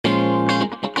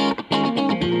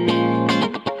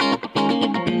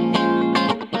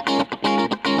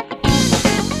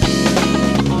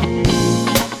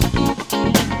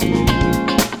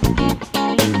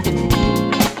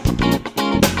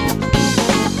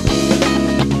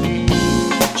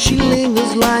She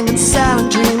lingers lying in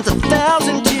silent dreams,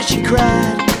 1,000 tears she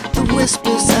cried. The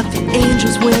whispers of the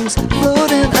angel's wings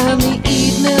floating on the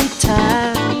evening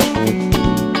tide.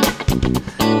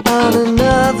 On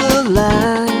another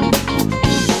line,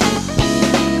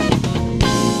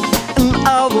 and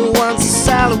all the ones, the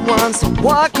silent ones, that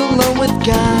walk alone with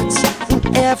gods.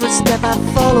 And every step I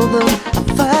follow them, I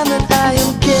find that I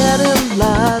am getting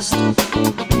lost,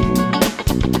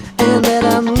 and that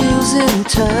I'm losing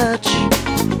touch.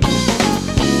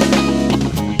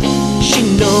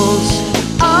 She knows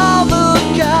all the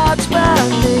gods by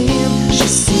name. She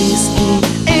sees the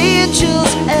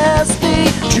angels as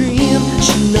they dream.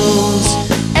 She knows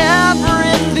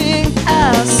everything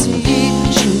I see.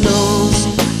 She knows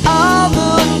all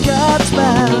the gods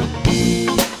by.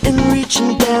 And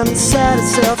reaching down inside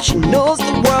herself, she knows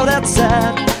the world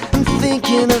outside, and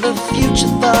thinking of the future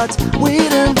thoughts,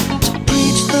 waiting to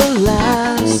preach the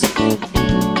lies.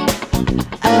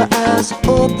 Our eyes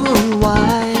open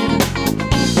wide,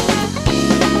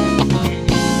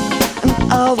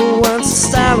 and all the ones, the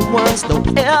silent ones, know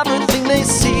everything they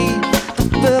see. The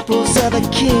purples are the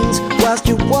kings, whilst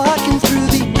you're walking through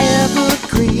the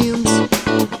evergreens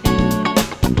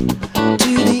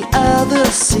to the other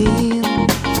scene.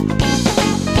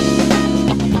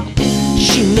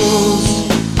 She knows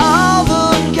all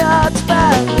the gods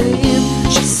by name.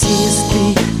 She sees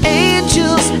the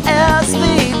angels as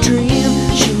they dream.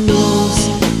 She knows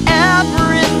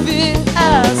everything I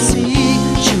see.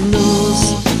 She knows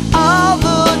all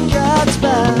the gods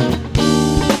by.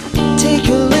 Take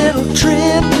a little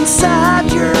trip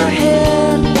inside your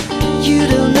head. You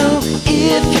don't know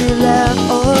if you're alive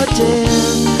or dead.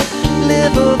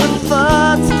 Live over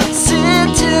thoughts that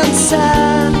sit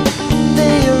inside.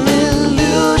 They are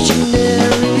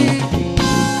illusionary.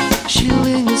 She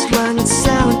lingers lying in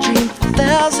silent dream,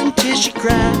 1,000 tears she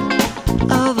cried.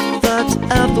 All the thoughts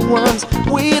of the ones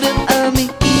waiting on the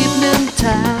evening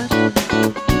tide.